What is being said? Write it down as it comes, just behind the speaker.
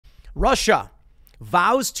Russia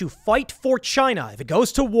vows to fight for China if it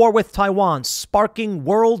goes to war with Taiwan, sparking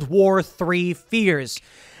World War III fears.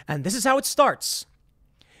 And this is how it starts.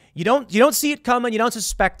 You don't see it coming. You don't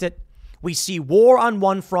suspect it. We see war on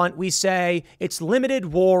one front. We say it's limited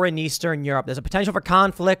war in Eastern Europe. There's a potential for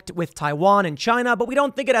conflict with Taiwan and China, but we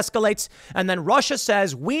don't think it escalates. And then Russia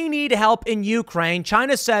says we need help in Ukraine.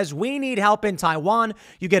 China says we need help in Taiwan.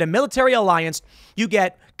 You get a military alliance. You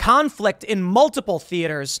get conflict in multiple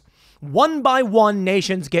theaters. One by one,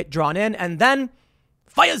 nations get drawn in, and then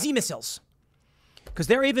fire the missiles. Because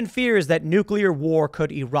there are even fears that nuclear war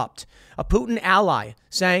could erupt. A Putin ally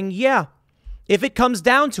saying, yeah, if it comes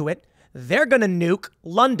down to it, they're going to nuke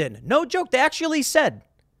London. No joke, they actually said.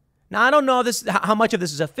 Now, I don't know how much of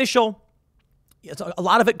this is official. A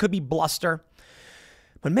lot of it could be bluster.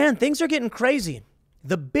 But man, things are getting crazy.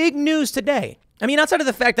 The big news today, I mean, outside of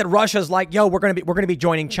the fact that Russia's like, yo, we're going to be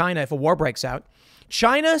joining China if a war breaks out.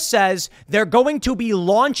 China says they're going to be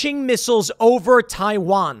launching missiles over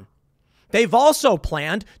Taiwan. They've also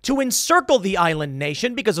planned to encircle the island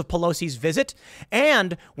nation because of Pelosi's visit.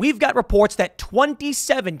 And we've got reports that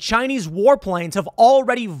 27 Chinese warplanes have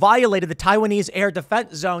already violated the Taiwanese air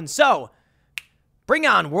defense zone. So bring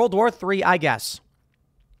on World War III, I guess.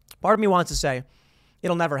 Part of me wants to say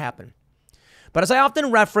it'll never happen. But as I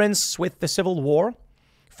often reference with the Civil War,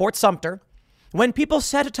 Fort Sumter, when people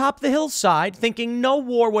sat atop the hillside thinking no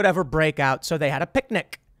war would ever break out, so they had a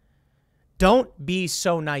picnic. Don't be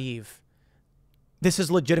so naive. This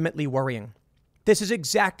is legitimately worrying. This is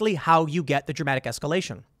exactly how you get the dramatic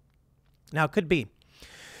escalation. Now, it could be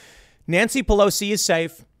Nancy Pelosi is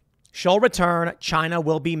safe. She'll return. China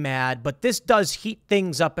will be mad. But this does heat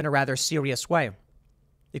things up in a rather serious way.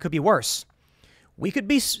 It could be worse. We could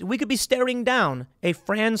be staring down a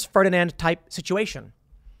Franz Ferdinand type situation.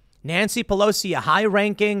 Nancy Pelosi, a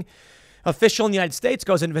high-ranking official in the United States,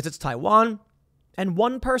 goes and visits Taiwan, and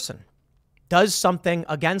one person does something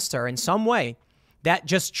against her in some way that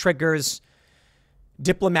just triggers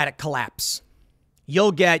diplomatic collapse.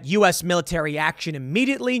 You'll get U.S. military action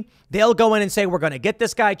immediately. They'll go in and say, we're going to get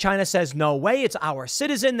this guy. China says, no way, it's our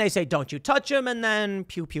citizen. They say, don't you touch him, and then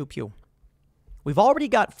pew, pew, pew. We've already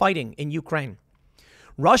got fighting in Ukraine.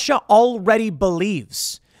 Russia already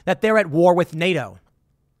believes that they're at war with NATO.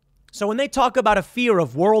 So when they talk about a fear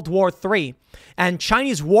of World War III and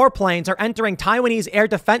Chinese warplanes are entering Taiwanese air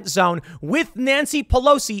defense zone with Nancy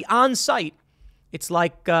Pelosi on site, it's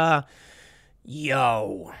like,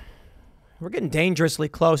 yo, we're getting dangerously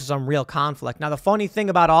close to some real conflict. Now, the funny thing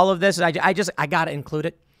about all of this is I got to include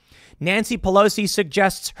it. Nancy Pelosi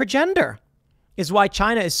suggests her gender is why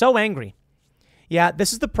China is so angry. Yeah,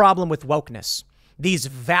 this is the problem with wokeness. These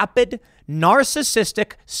vapid,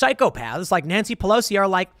 narcissistic psychopaths like Nancy Pelosi are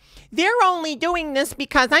like, they're only doing this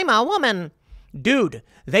because I'm a woman. Dude,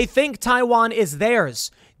 they think Taiwan is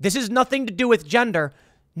theirs. This has nothing to do with gender.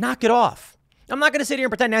 Knock it off. I'm not going to sit here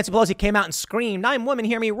and pretend Nancy Pelosi came out and screamed, I'm woman,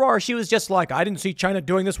 hear me roar. She was just like, I didn't see China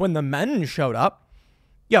doing this when the men showed up.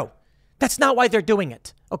 Yo, that's not why they're doing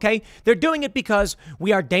it, okay? They're doing it because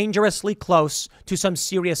we are dangerously close to some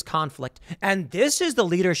serious conflict. And this is the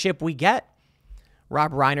leadership we get.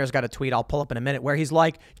 Rob Reiner's got a tweet I'll pull up in a minute where he's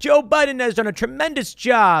like, Joe Biden has done a tremendous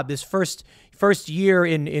job this first year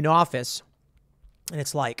in office. And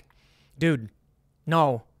it's like, dude,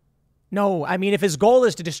 no. I mean, if his goal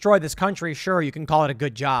is to destroy this country, sure, you can call it a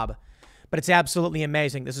good job. But it's absolutely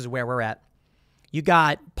amazing. This is where we're at. You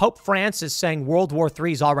got Pope Francis saying World War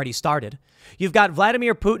III has already started. You've got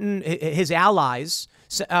Vladimir Putin, his allies,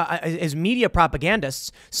 his media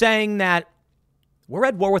propagandists saying that we're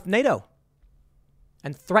at war with NATO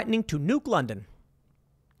and threatening to nuke London.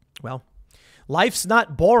 Well, life's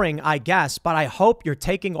not boring, I guess, but I hope you're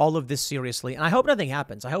taking all of this seriously. And I hope nothing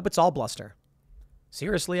happens. I hope it's all bluster.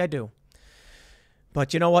 Seriously, I do.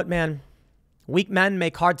 But you know what, man? Weak men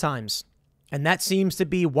make hard times. And that seems to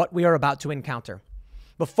be what we are about to encounter.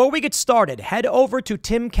 Before we get started, head over to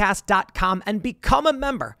timcast.com and become a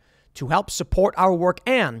member to help support our work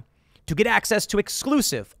and to get access to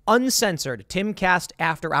exclusive, uncensored Timcast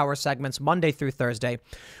after-hour segments Monday through Thursday.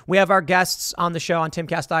 We have our guests on the show on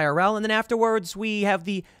Timcast IRL, and then afterwards we have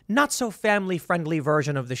the not-so-family-friendly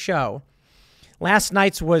version of the show. Last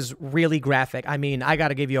night's was really graphic. I mean, I got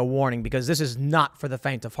to give you a warning because this is not for the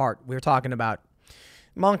faint of heart. We were talking about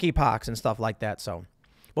monkeypox and stuff like that.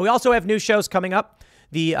 But we also have new shows coming up.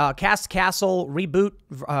 The Cast Castle reboot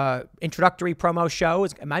introductory promo show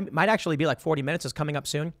might actually be like 40 minutes. Is coming up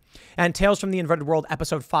soon. And Tales from the Inverted World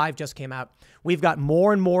episode 5 just came out. We've got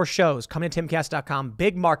more and more shows coming to timcast.com.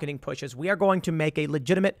 Big marketing pushes. We are going to make a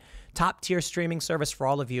legitimate top tier streaming service for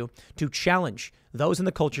all of you to challenge those in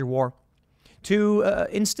the culture war, to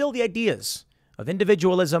instill the ideas of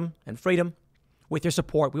individualism and freedom. With your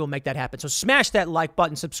support, we will make that happen. So smash that like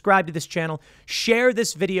button, subscribe to this channel, share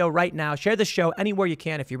this video right now, share this show anywhere you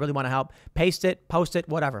can if you really want to help. Paste it, post it,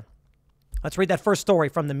 whatever. Let's read that first story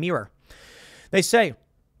from the Mirror. They say,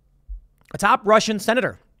 a top Russian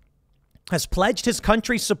senator has pledged his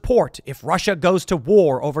country's support if Russia goes to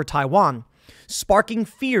war over Taiwan, sparking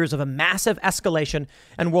fears of a massive escalation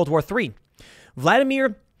and World War III.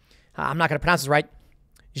 Vladimir, I'm not going to pronounce this right,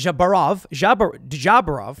 Jabarov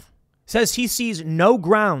says he sees no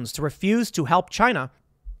grounds to refuse to help China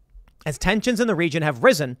as tensions in the region have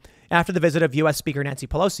risen after the visit of U.S. Speaker Nancy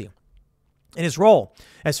Pelosi. In his role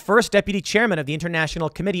as first deputy chairman of the International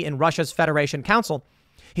Committee in Russia's Federation Council,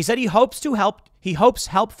 he said he hopes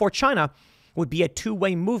help for China would be a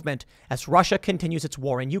two-way movement as Russia continues its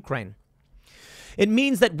war in Ukraine. It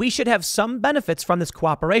means that we should have some benefits from this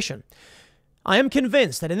cooperation. I am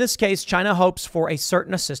convinced that in this case, China hopes for a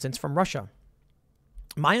certain assistance from Russia.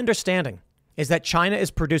 My understanding is that China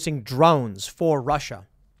is producing drones for Russia.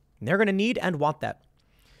 And they're going to need and want that.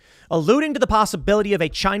 Alluding to the possibility of a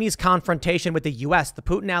Chinese confrontation with the U.S., the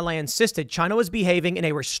Putin ally insisted China was behaving in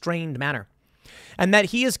a restrained manner, and that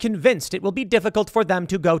he is convinced it will be difficult for them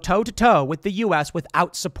to go toe-to-toe with the U.S.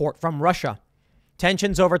 without support from Russia.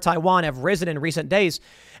 Tensions over Taiwan have risen in recent days,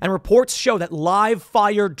 and reports show that live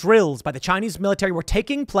fire drills by the Chinese military were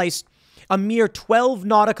taking place a mere 12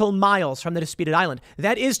 nautical miles from the disputed island.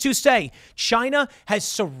 That is to say, China has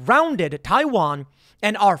surrounded Taiwan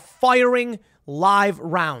and are firing live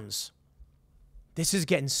rounds. This is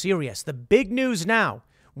getting serious. The big news now,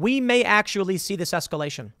 we may actually see this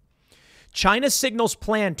escalation. China signals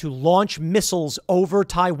plan to launch missiles over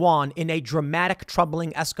Taiwan in a dramatic,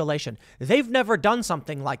 troubling escalation. They've never done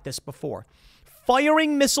something like this before.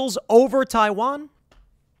 Firing missiles over Taiwan?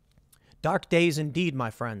 Dark days indeed, my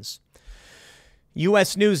friends.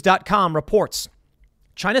 USnews.com reports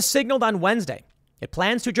China signaled on Wednesday it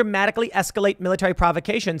plans to dramatically escalate military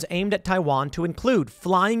provocations aimed at Taiwan to include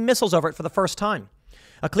flying missiles over it for the first time.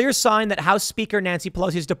 A clear sign that House Speaker Nancy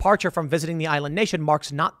Pelosi's departure from visiting the island nation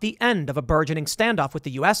marks not the end of a burgeoning standoff with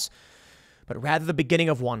the U.S., but rather the beginning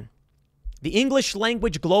of one. The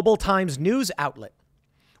English-language Global Times news outlet,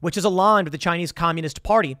 which is aligned with the Chinese Communist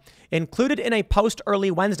Party, included in a post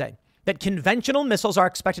early Wednesday that conventional missiles are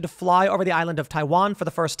expected to fly over the island of Taiwan for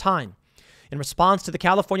the first time, in response to the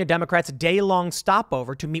California Democrats' day-long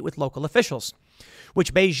stopover to meet with local officials,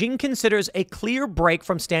 which Beijing considers a clear break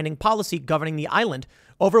from standing policy governing the island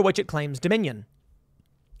over which it claims dominion.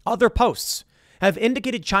 Other posts have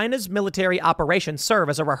indicated China's military operations serve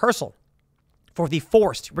as a rehearsal for the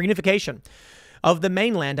forced reunification of the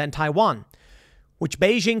mainland and Taiwan, which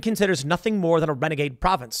Beijing considers nothing more than a renegade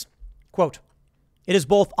province. Quote, it is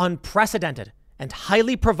both unprecedented and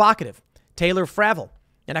highly provocative, Taylor Fravel,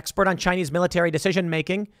 an expert on Chinese military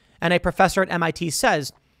decision-making and a professor at MIT,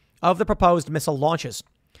 says of the proposed missile launches.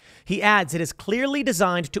 He adds it is clearly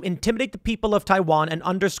designed to intimidate the people of Taiwan and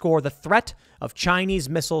underscore the threat of Chinese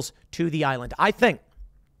missiles to the island. I think,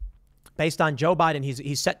 based on Joe Biden,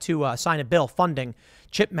 he's set to sign a bill funding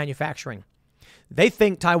chip manufacturing. They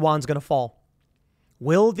think Taiwan's going to fall.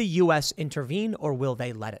 Will the U.S. intervene or will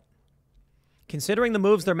they let it? Considering the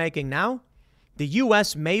moves they're making now, the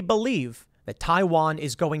U.S. may believe that Taiwan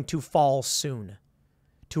is going to fall soon.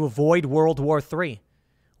 To avoid World War III,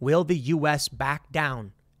 will the U.S. back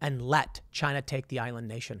down and let China take the island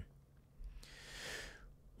nation?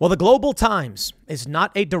 While the Global Times is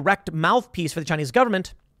not a direct mouthpiece for the Chinese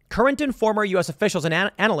government, current and former U.S. officials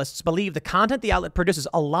and analysts believe the content the outlet produces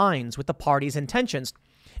aligns with the party's intentions,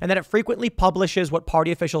 and that it frequently publishes what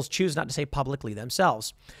party officials choose not to say publicly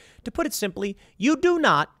themselves. To put it simply, you do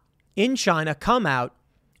not, in China, come out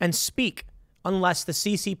and speak unless the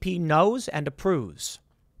CCP knows and approves.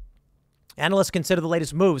 Analysts consider the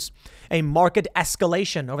latest moves a marked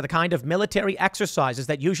escalation over the kind of military exercises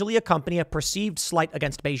that usually accompany a perceived slight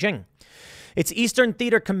against Beijing. Its Eastern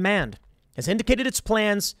Theater Command has indicated it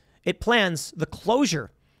plans the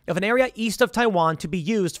closure of an area east of Taiwan to be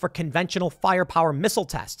used for conventional firepower missile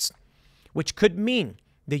tests, which could mean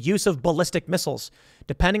the use of ballistic missiles.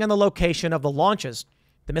 Depending on the location of the launches,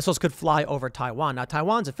 the missiles could fly over Taiwan. Now,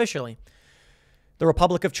 Taiwan's officially the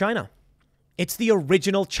Republic of China. It's the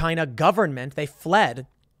original China government. They fled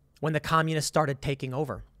when the communists started taking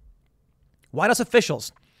over. White House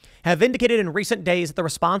officials have indicated in recent days that the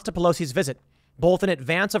response to Pelosi's visit, both in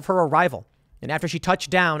advance of her arrival and after she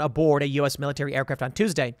touched down aboard a U.S. military aircraft on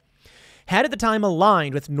Tuesday, had at the time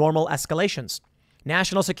aligned with normal escalations.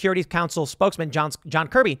 National Security Council spokesman John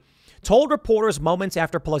Kirby told reporters moments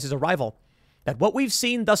after Pelosi's arrival, that what we've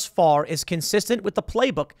seen thus far is consistent with the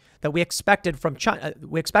playbook that we expected from China.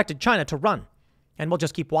 We expected China to run, and we'll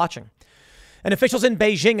just keep watching. And officials in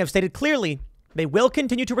Beijing have stated clearly they will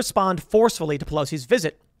continue to respond forcefully to Pelosi's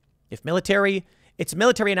visit. Its military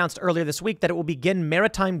announced earlier this week that it will begin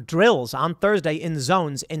maritime drills on Thursday in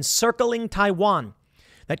zones encircling Taiwan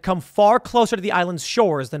that come far closer to the island's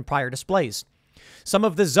shores than prior displays. Some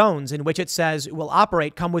of the zones in which it says it will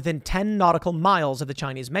operate come within 10 nautical miles of the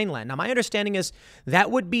Chinese mainland. Now, my understanding is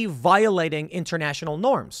that would be violating international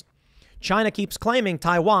norms. China keeps claiming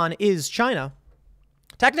Taiwan is China.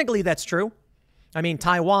 Technically, that's true. I mean,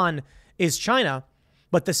 Taiwan is China,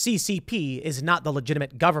 but the CCP is not the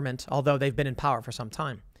legitimate government, although they've been in power for some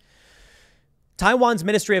time. Taiwan's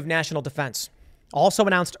Ministry of National Defense also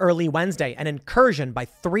announced early Wednesday an incursion by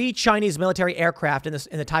 3 Chinese military aircraft in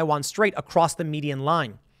the Taiwan Strait across the median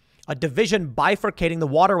line, a division bifurcating the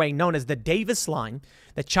waterway known as the Davis Line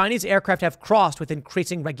that Chinese aircraft have crossed with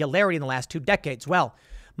increasing regularity in the last 2 decades. Well,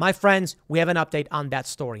 my friends, we have an update on that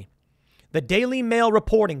story. The Daily Mail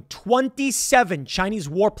reporting 27 Chinese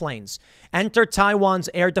warplanes enter Taiwan's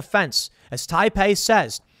air defense as Taipei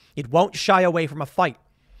says it won't shy away from a fight.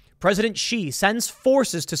 President Xi sends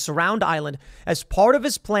forces to surround island as part of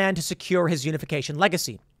his plan to secure his unification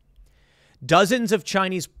legacy. Dozens of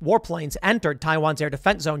Chinese warplanes entered Taiwan's air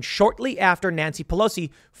defense zone shortly after Nancy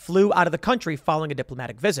Pelosi flew out of the country following a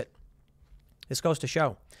diplomatic visit. This goes to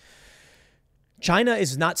show China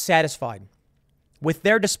is not satisfied with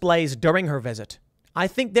their displays during her visit. I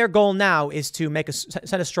think their goal now is to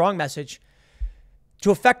send a strong message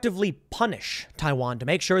to effectively punish Taiwan, to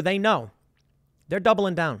make sure they know they're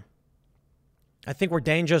doubling down. I think we're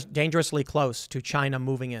dangerously close to China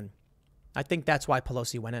moving in. I think that's why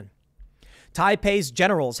Pelosi went in. Taipei's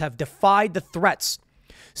generals have defied the threats,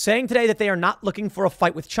 saying today that they are not looking for a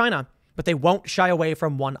fight with China, but they won't shy away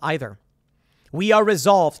from one either. We are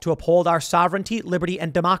resolved to uphold our sovereignty, liberty,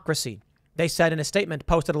 and democracy, they said in a statement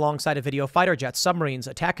posted alongside a video of fighter jets, submarines,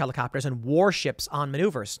 attack helicopters, and warships on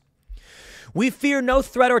maneuvers. We fear no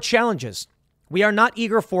threat or challenges. We are not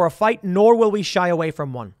eager for a fight, nor will we shy away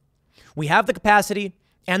from one. We have the capacity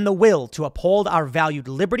and the will to uphold our valued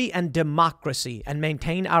liberty and democracy and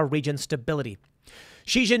maintain our region's stability.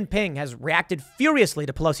 Xi Jinping has reacted furiously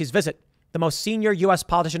to Pelosi's visit, the most senior U.S.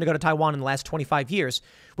 politician to go to Taiwan in the last 25 years,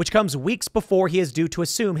 which comes weeks before he is due to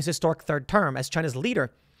assume his historic 3rd term as China's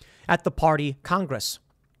leader at the party Congress.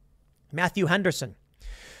 Matthew Henderson,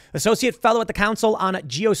 associate fellow at the Council on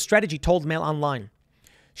Geostrategy, told Mail Online,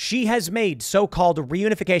 Xi has made so-called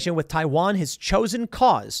reunification with Taiwan his chosen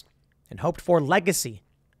cause and hoped for legacy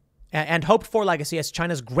as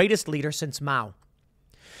China's greatest leader since Mao.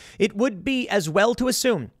 It would be as well to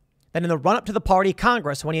assume that in the run-up to the party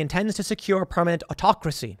Congress, when he intends to secure permanent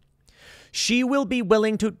autocracy, Xi will be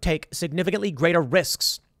willing to take significantly greater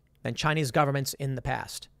risks than Chinese governments in the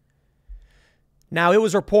past. Now, it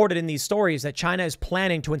was reported in these stories that China is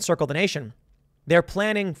planning to encircle the nation. They're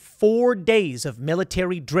planning 4 days of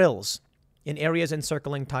military drills in areas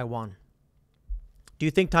encircling Taiwan. Do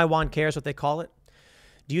you think Taiwan cares what they call it?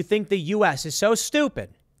 Do you think the U.S. is so stupid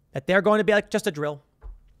that they're going to be like, just a drill?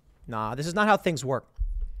 Nah, this is not how things work.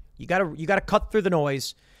 You gotta cut through the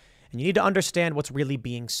noise, and you need to understand what's really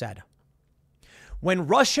being said. When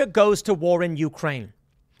Russia goes to war in Ukraine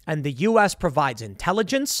and the U.S. provides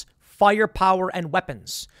intelligence, firepower, and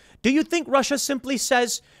weapons, do you think Russia simply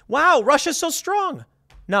says, wow, Russia's so strong?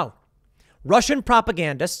 No. Russian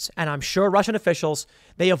propagandists, and I'm sure Russian officials,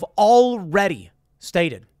 they have already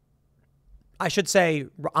stated, I should say,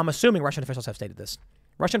 I'm assuming Russian officials have stated this.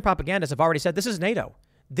 Russian propagandists have already said this is NATO.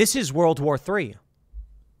 This is World War III.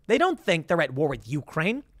 They don't think they're at war with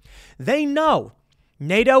Ukraine. They know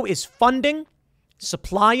NATO is funding,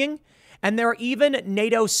 supplying, and there are even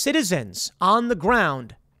NATO citizens on the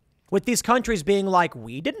ground with these countries being like,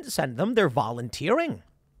 we didn't send them, they're volunteering.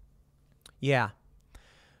 Yeah.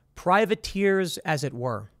 Privateers, as it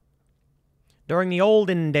were. During the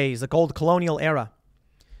olden days, the old colonial era,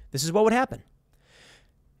 this is what would happen.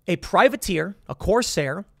 A privateer, a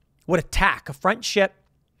corsair, would attack a French ship,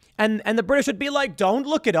 and the British would be like, don't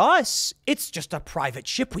look at us. It's just a private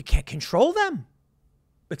ship. We can't control them.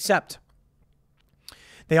 Except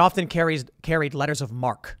they often carried letters of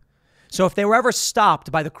marque. So if they were ever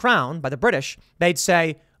stopped by the Crown, by the British, they'd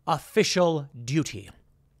say, official duty.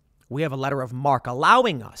 We have a letter of marque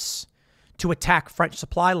allowing us to attack French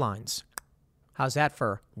supply lines. How's that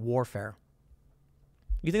for warfare?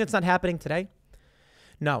 You think it's not happening today?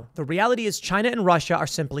 No. The reality is China and Russia are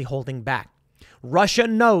simply holding back. Russia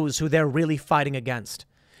knows who they're really fighting against.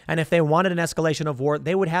 And if they wanted an escalation of war,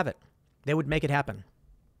 they would have it. They would make it happen.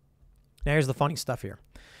 Now, here's the funny stuff here.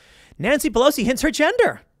 Nancy Pelosi hints her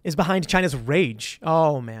gender is behind China's rage.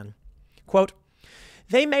 Oh, man. Quote,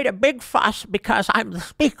 they made a big fuss because I'm the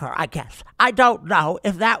speaker, I guess. I don't know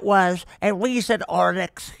if that was a reason or an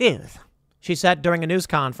excuse, she said during a news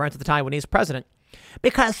conference with the Taiwanese president,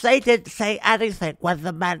 because they didn't say anything when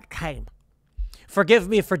the men came. Forgive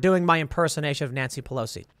me for doing my impersonation of Nancy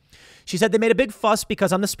Pelosi. She said they made a big fuss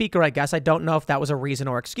because I'm the speaker, I guess. I don't know if that was a reason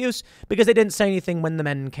or excuse because they didn't say anything when the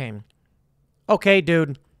men came. Okay,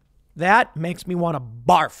 dude, that makes me want to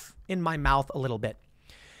barf in my mouth a little bit.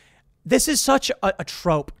 This is such a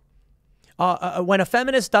trope. When a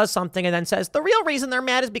feminist does something and then says, the real reason they're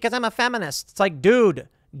mad is because I'm a feminist. It's like, dude,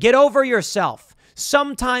 get over yourself.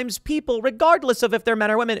 Sometimes people, regardless of if they're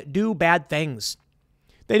men or women, do bad things.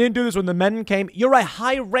 They didn't do this when the men came. You're a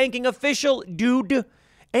high-ranking official, dude,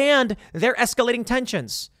 and they're escalating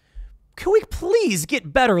tensions. Can we please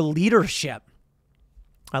get better leadership?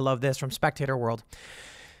 I love this from Spectator World.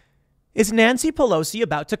 Is Nancy Pelosi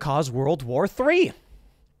about to cause World War III?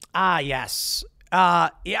 Ah, yes.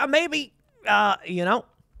 Yeah, maybe.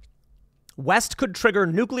 West could trigger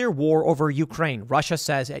nuclear war over Ukraine, Russia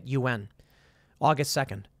says at UN, August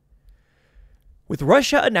 2nd. With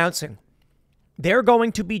Russia announcing they're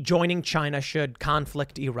going to be joining China should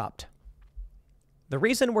conflict erupt. The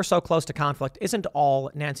reason we're so close to conflict isn't all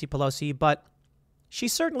Nancy Pelosi, but she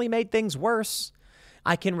certainly made things worse.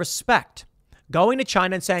 I can respect going to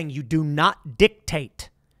China and saying, you do not dictate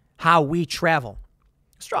how we travel.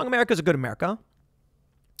 Strong America is a good America.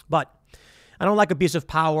 But I don't like abuse of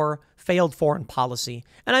power, failed foreign policy.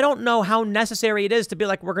 And I don't know how necessary it is to be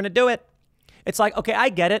like, we're going to do it. It's like, okay, I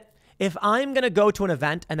get it. If I'm going to go to an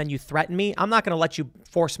event and then you threaten me, I'm not going to let you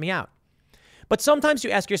force me out. But sometimes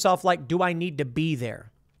you ask yourself, like, do I need to be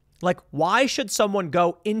there? Like, why should someone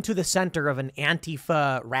go into the center of an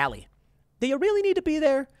Antifa rally? Do you really need to be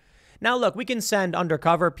there? Now, look, we can send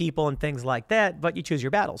undercover people and things like that, but you choose your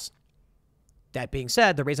battles. That being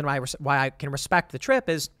said, the reason why I can respect the trip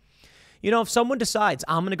is, if someone decides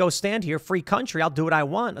I'm going to go stand here, free country, I'll do what I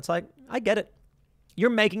want. It's like, I get it. You're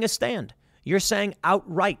making a stand. You're saying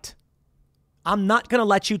outright, I'm not going to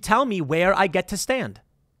let you tell me where I get to stand.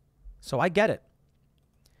 So I get it.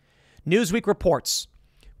 Newsweek reports,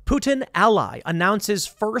 Putin ally announces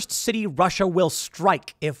first city Russia will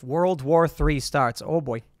strike if World War III starts. Oh,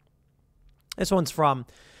 boy. This one's from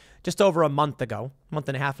just over a month and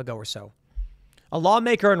a half ago or so. A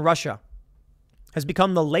lawmaker in Russia has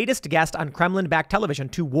become the latest guest on Kremlin-backed television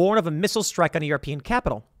to warn of a missile strike on a European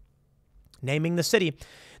capital, naming the city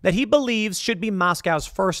that he believes should be Moscow's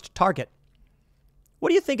first target. What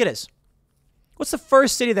do you think it is? What's the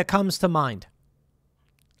first city that comes to mind?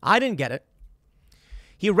 I didn't get it.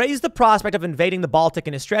 He raised the prospect of invading the Baltic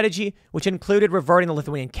in his strategy, which included reverting the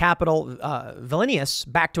Lithuanian capital,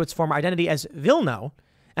 Vilnius, back to its former identity as Vilno,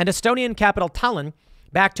 and Estonian capital Tallinn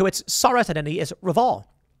back to its Tsarist identity as Reval.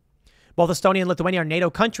 Both Estonia and Lithuania are NATO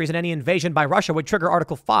countries, and any invasion by Russia would trigger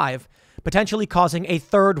Article 5, potentially causing a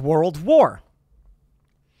third world war.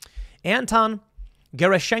 Anton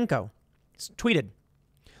Gerashenko tweeted,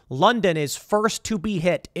 London is first to be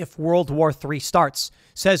hit if World War III starts,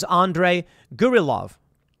 says Andrei Gurilov,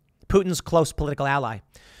 Putin's close political ally.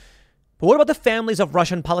 But what about the families of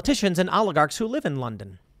Russian politicians and oligarchs who live in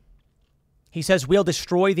London? He says we'll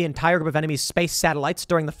destroy the entire group of enemy space satellites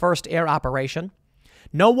during the first air operation.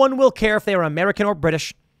 No one will care if they are American or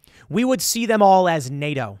British. We would see them all as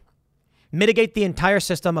NATO. Mitigate the entire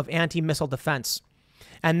system of anti-missile defense.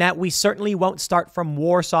 And that we certainly won't start from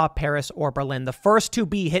Warsaw, Paris, or Berlin. The first to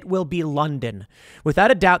be hit will be London.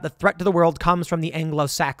 Without a doubt, the threat to the world comes from the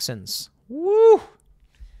Anglo-Saxons. Woo!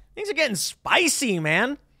 Things are getting spicy,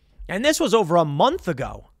 man. And this was over a month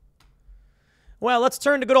ago. Well, let's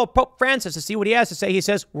turn to good old Pope Francis to see what he has to say. He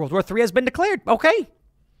says World War III has been declared. Okay.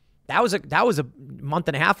 That was a month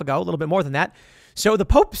and a half ago, a little bit more than that. So the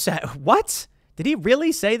Pope said, what? Did he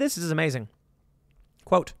really say this? This is amazing.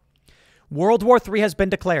 Quote, World War III has been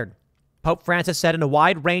declared, Pope Francis said in a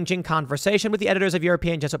wide-ranging conversation with the editors of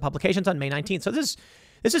European Jesuit publications on May 19th. So this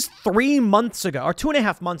is 3 months ago, or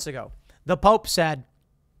 2.5 months ago. The Pope said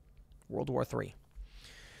World War III.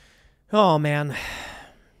 Oh, man.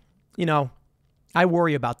 I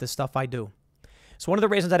worry about this stuff. I do. It's one of the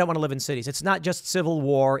reasons I don't want to live in cities. It's not just civil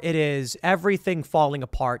war. It is everything falling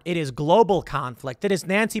apart. It is global conflict. It is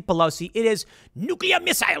Nancy Pelosi. It is nuclear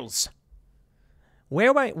missiles.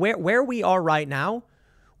 Where we are right now,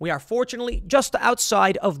 we are fortunately just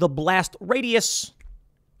outside of the blast radius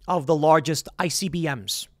of the largest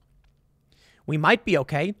ICBMs. We might be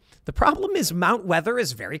okay. The problem is Mount Weather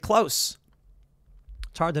is very close.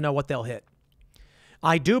 It's hard to know what they'll hit.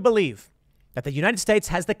 I do believe that the United States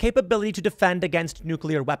has the capability to defend against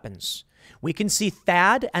nuclear weapons. We can see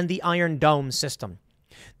THAAD and the Iron Dome system.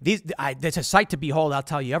 It's a sight to behold, I'll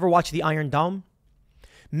tell you. Ever watch the Iron Dome?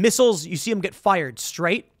 Missiles, you see them get fired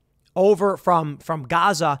straight over from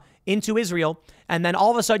Gaza into Israel, and then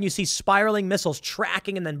all of a sudden you see spiraling missiles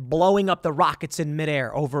tracking and then blowing up the rockets in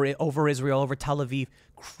midair over Israel, over Tel Aviv.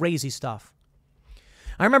 Crazy stuff.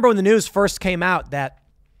 I remember when the news first came out that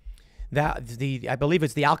I believe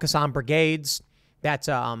it's the Al-Qassam brigades that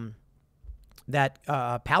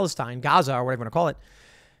Palestine, Gaza, or whatever you want to call it,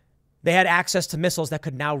 they had access to missiles that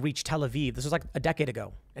could now reach Tel Aviv. This was like a decade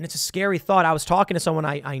ago. And it's a scary thought. I was talking to someone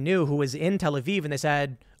I knew who was in Tel Aviv, and they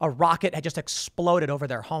said a rocket had just exploded over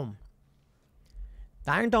their home.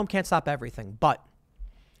 The Iron Dome can't stop everything, but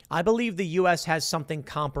I believe the U.S. has something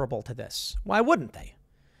comparable to this. Why wouldn't they?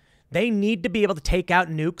 They need to be able to take out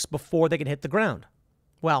nukes before they can hit the ground.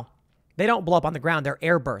 Well, they don't blow up on the ground. They're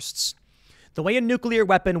air bursts. The way a nuclear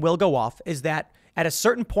weapon will go off is that at a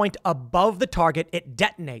certain point above the target, it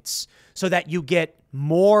detonates so that you get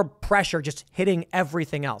more pressure just hitting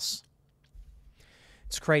everything else.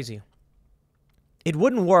 It's crazy. It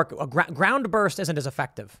wouldn't work. A ground burst isn't as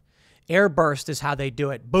effective. Air burst is how they do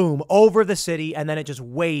it. Boom, over the city, and then it just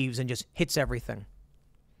waves and just hits everything.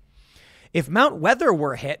 If Mount Weather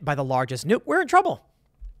were hit by the largest nuke, we're in trouble.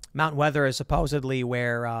 Mount Weather is supposedly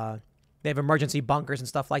where they have emergency bunkers and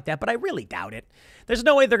stuff like that, but I really doubt it. There's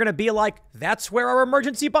no way they're going to be like, that's where our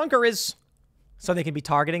emergency bunker is, so they can be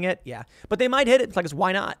targeting it. Yeah, but they might hit it. It's like,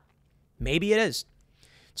 why not? Maybe it is.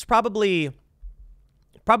 It's probably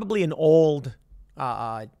an old,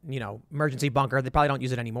 emergency bunker. They probably don't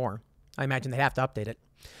use it anymore. I imagine they'd have to update it.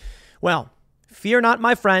 Well, fear not,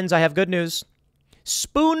 my friends. I have good news.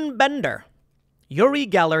 Spoon bender. Uri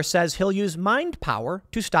Geller says he'll use mind power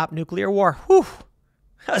to stop nuclear war. Whew.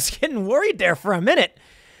 I was getting worried there for a minute.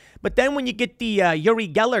 But then when you get the Uri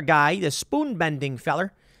Geller guy, the spoon bending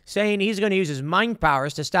feller, saying he's going to use his mind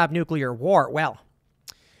powers to stop nuclear war, well,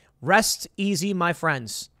 rest easy, my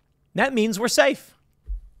friends. That means we're safe.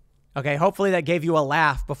 Okay, hopefully that gave you a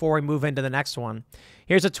laugh before we move into the next one.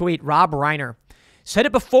 Here's a tweet. Rob Reiner said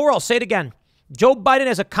it before. I'll say it again. Joe Biden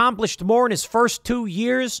has accomplished more in his first 2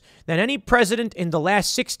 years than any president in the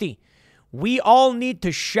last 60. We all need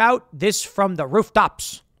to shout this from the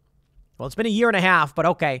rooftops. Well, it's been a year and a half, but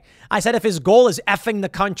okay. I said if his goal is effing the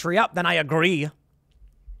country up, then I agree.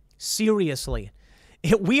 Seriously.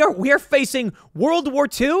 We are facing World War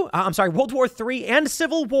III and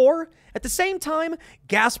Civil War. At the same time,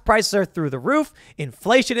 gas prices are through the roof.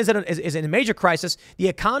 Inflation is in a major crisis. The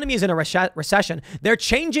economy is in a recession. They're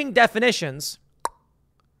changing definitions.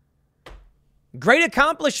 Great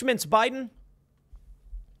accomplishments, Biden.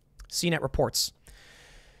 CNET reports.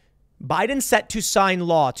 Biden set to sign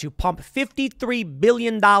law to pump $53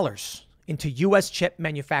 billion into U.S. chip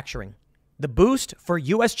manufacturing. The boost for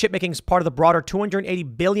U.S. chip making is part of the broader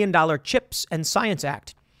 $280 billion Chips and Science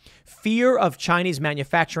Act. Fear of Chinese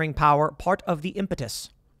manufacturing power, part of the impetus.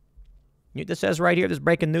 This says right here, this is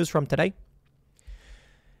breaking news from today.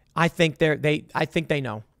 I think they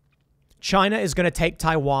know. China is going to take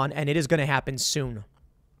Taiwan, and it is going to happen soon.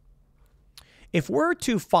 If we're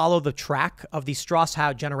to follow the track of the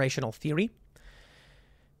Strauss-Howe generational theory,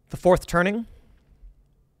 the fourth turning,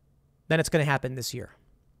 then it's going to happen this year.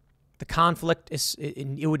 The conflict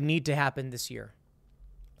it would need to happen this year.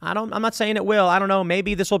 I'm not saying it will. I don't know.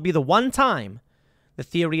 Maybe this will be the one time the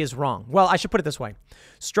theory is wrong. Well, I should put it this way.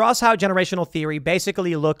 Strauss-Howe generational theory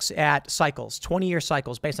basically looks at cycles, 20-year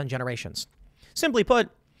cycles based on generations. Simply put,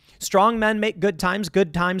 strong men make good times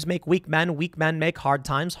make weak men make hard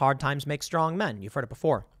times make strong men. You've heard it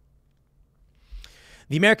before.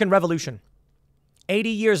 The American Revolution. 80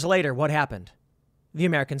 years later, what happened? The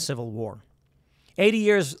American Civil War. 80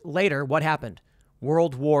 years later, what happened?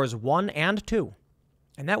 World Wars I and II.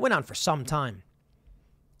 And that went on for some time.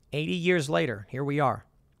 80 years later, here we are.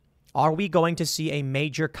 Are we going to see a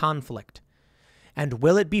major conflict? And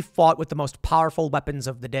will it be fought with the most powerful weapons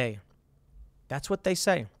of the day? That's what they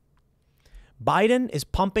say. Biden is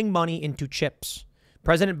pumping money into chips.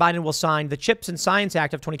 President Biden will sign the Chips and Science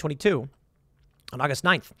Act of 2022 on August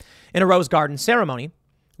 9th in a Rose Garden ceremony.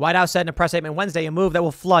 White House said in a press statement Wednesday, a move that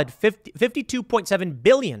will flood $52.7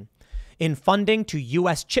 billion in funding to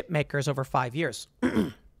U.S. chip makers over 5 years.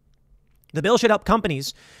 The bill should help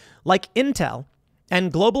companies like Intel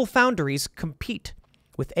and global foundries compete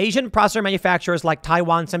with Asian processor manufacturers like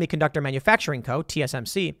Taiwan Semiconductor Manufacturing Co.,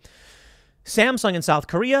 TSMC, Samsung in South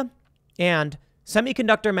Korea, and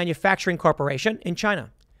Semiconductor Manufacturing Corporation in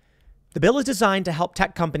China. The bill is designed to help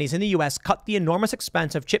tech companies in the U.S. cut the enormous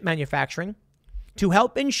expense of chip manufacturing to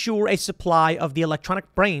help ensure a supply of the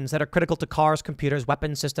electronic brains that are critical to cars, computers,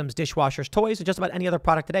 weapons systems, dishwashers, toys, and just about any other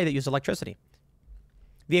product today that uses electricity.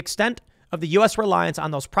 The extent of the U.S. reliance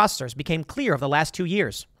on those processors became clear over the last 2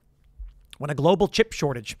 years when a global chip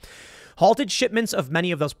shortage halted shipments of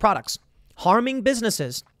many of those products, harming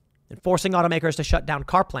businesses and forcing automakers to shut down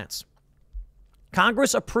car plants.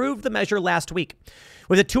 Congress approved the measure last week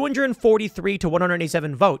with a 243 to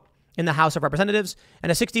 187 vote in the House of Representatives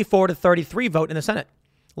and a 64 to 33 vote in the Senate,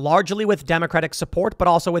 largely with Democratic support, but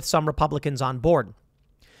also with some Republicans on board.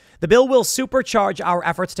 The bill will supercharge our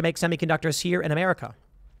efforts to make semiconductors here in America.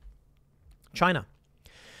 China.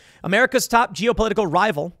 America's top geopolitical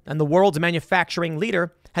rival and the world's manufacturing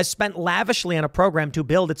leader has spent lavishly on a program to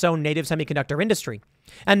build its own native semiconductor industry.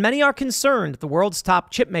 And many are concerned that the world's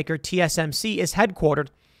top chipmaker, TSMC, is headquartered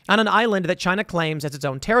on an island that China claims as its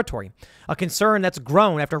own territory, a concern that's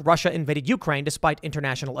grown after Russia invaded Ukraine despite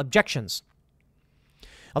international objections.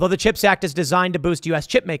 Although the CHIPS Act is designed to boost U.S.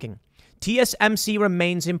 chipmaking, TSMC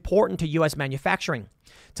remains important to U.S. manufacturing.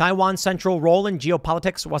 Taiwan's central role in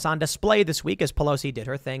geopolitics was on display this week as Pelosi did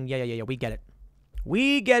her thing. Yeah, we get it.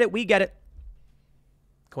 We get it.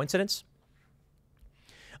 Coincidence?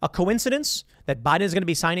 A coincidence that Biden is going to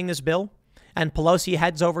be signing this bill and Pelosi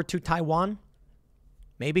heads over to Taiwan?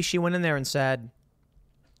 Maybe she went in there and said,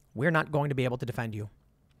 we're not going to be able to defend you.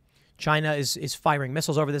 China is firing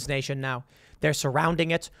missiles over this nation now. They're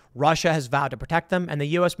surrounding it. Russia has vowed to protect them. And the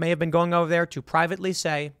U.S. may have been going over there to privately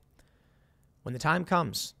say, when the time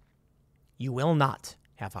comes, you will not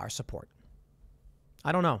have our support.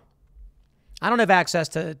 I don't know. I don't have access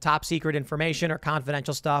to top secret information or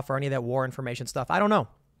confidential stuff or any of that war information stuff. I don't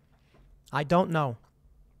know.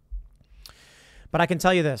 But I can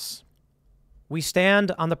tell you this. We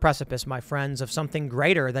stand on the precipice, my friends, of something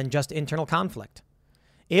greater than just internal conflict.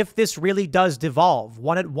 If this really does devolve,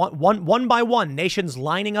 one by one, nations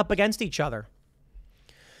lining up against each other.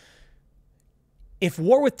 If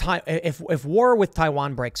war with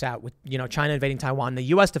Taiwan breaks out, with China invading Taiwan, the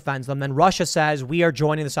U.S. defends them, then Russia says we are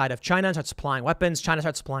joining the side of China and starts supplying weapons. China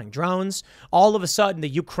starts supplying drones. All of a sudden, the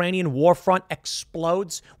Ukrainian war front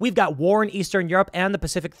explodes. We've got war in Eastern Europe and the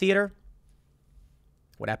Pacific theater.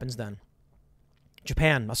 What happens then?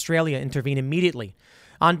 Japan, Australia intervene immediately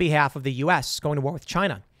on behalf of the U.S. going to war with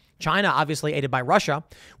China. China, obviously aided by Russia,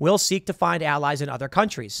 will seek to find allies in other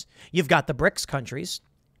countries. You've got the BRICS countries.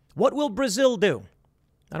 What will Brazil do?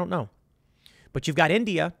 I don't know. But you've got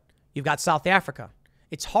India. You've got South Africa.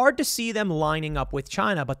 It's hard to see them lining up with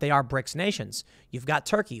China, but they are BRICS nations. You've got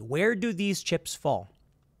Turkey. Where do these chips fall?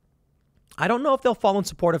 I don't know if they'll fall in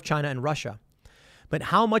support of China and Russia. But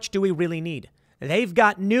how much do we really need? They've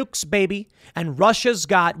got nukes, baby, and Russia's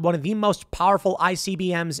got one of the most powerful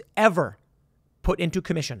ICBMs ever put into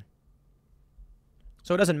commission.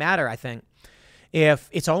 So it doesn't matter, I think, if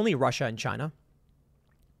it's only Russia and China.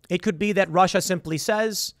 It could be that Russia simply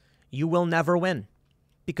says, you will never win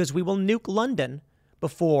because we will nuke London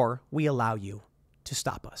before we allow you to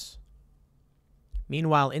stop us.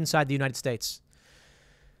 Meanwhile, inside the United States,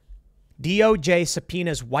 DOJ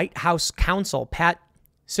subpoenas White House counsel Pat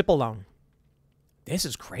Cipollone. This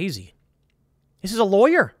is crazy. This is a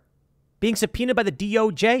lawyer being subpoenaed by the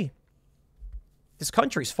DOJ. This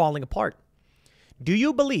country's falling apart. Do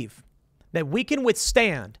you believe that we can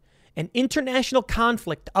withstand an international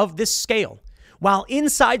conflict of this scale while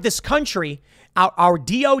inside this country, our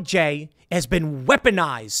DOJ has been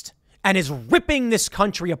weaponized and is ripping this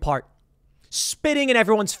country apart, spitting in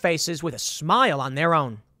everyone's faces with a smile on their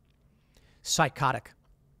own? Psychotic.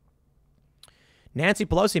 Nancy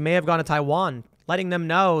Pelosi may have gone to Taiwan, letting them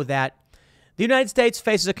know that the United States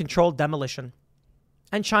faces a controlled demolition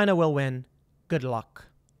and China will win. Good luck.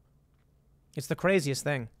 It's the craziest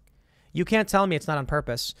thing. You can't tell me it's not on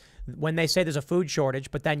purpose when they say there's a food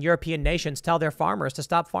shortage, but then European nations tell their farmers to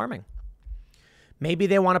stop farming. Maybe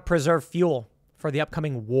they want to preserve fuel for the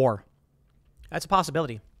upcoming war. That's a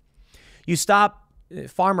possibility. You stop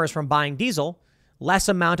farmers from buying diesel, less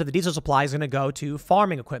amount of the diesel supply is going to go to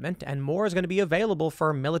farming equipment and more is going to be available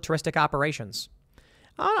for militaristic operations.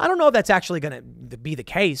 I don't know if that's actually going to be the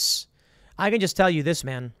case. I can just tell you this,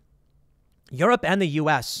 man. Europe and the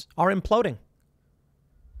U.S. are imploding.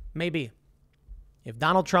 Maybe. If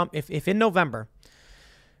Donald Trump, if in November,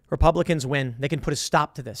 Republicans win, they can put a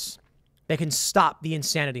stop to this. They can stop the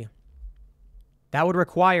insanity. That would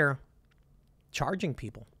require charging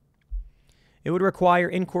people. It would require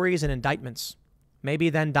inquiries and indictments. Maybe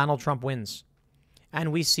then Donald Trump wins.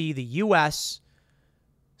 And we see the U.S.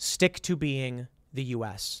 stick to being the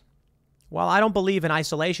U.S. Well, I don't believe in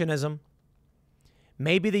isolationism.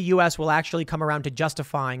 Maybe the U.S. will actually come around to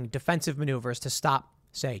justifying defensive maneuvers to stop,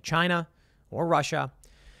 say, China or Russia,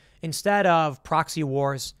 instead of proxy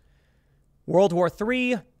wars, World War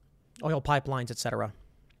III, oil pipelines, etc.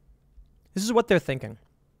 This is what they're thinking,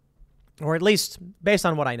 or at least based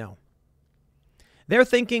on what I know. They're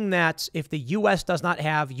thinking that if the U.S. does not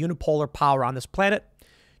have unipolar power on this planet,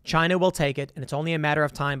 China will take it, and it's only a matter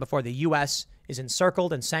of time before the U.S. is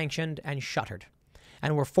encircled and sanctioned and shuttered.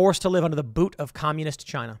 And we're forced to live under the boot of communist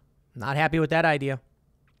China. Not happy with that idea.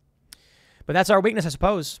 But that's our weakness, I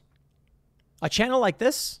suppose. A channel like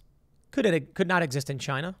this could not exist in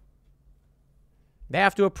China. They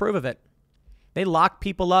have to approve of it. They lock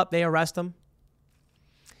people up. They arrest them.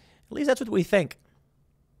 At least that's what we think.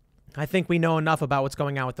 I think we know enough about what's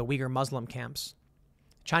going on with the Uyghur Muslim camps.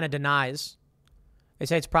 China denies. They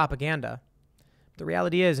say it's propaganda. The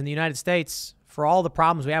reality is, in the United States, for all the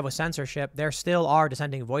problems we have with censorship, there still are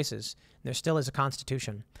dissenting voices. There still is a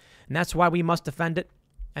constitution. And that's why we must defend it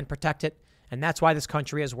and protect it. And that's why this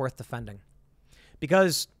country is worth defending.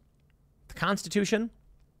 Because the Constitution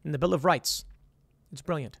and the Bill of Rights, it's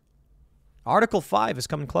brilliant. Article 5 is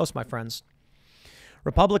coming close, my friends.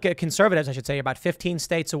 Conservatives, I should say, about 15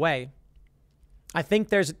 states away. I think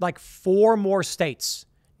there's like 4 more states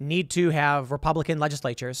need to have Republican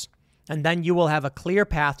legislatures, and then you will have a clear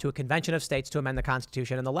path to a convention of states to amend the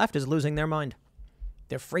Constitution, and the left is losing their mind.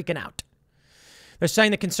 They're freaking out. They're saying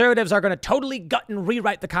the conservatives are going to totally gut and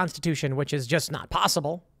rewrite the Constitution, which is just not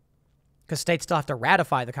possible because states still have to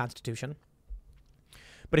ratify the Constitution.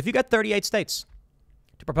 But if you got 38 states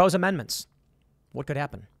to propose amendments, what could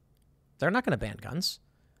happen? They're not going to ban guns.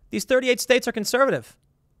 These 38 states are conservative.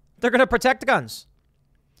 They're going to protect guns.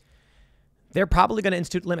 They're probably going to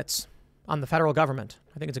institute limits on the federal government.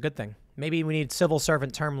 I think it's a good thing. Maybe we need civil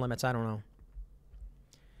servant term limits. I don't know.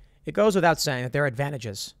 It goes without saying that there are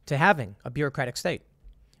advantages to having a bureaucratic state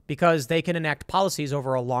because they can enact policies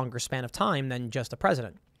over a longer span of time than just a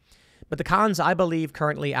president. But the cons, I believe,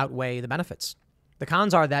 currently outweigh the benefits. The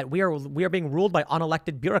cons are that we are being ruled by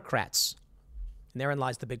unelected bureaucrats. And therein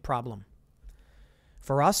lies the big problem.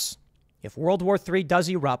 For us, if World War III does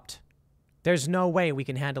erupt, there's no way we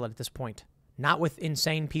can handle it at this point. Not with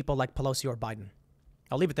insane people like Pelosi or Biden.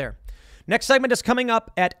 I'll leave it there. Next segment is coming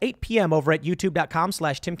up at 8 p.m. over at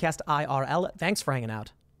youtube.com/TimcastIRL. Thanks for hanging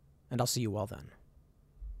out, and I'll see you all then.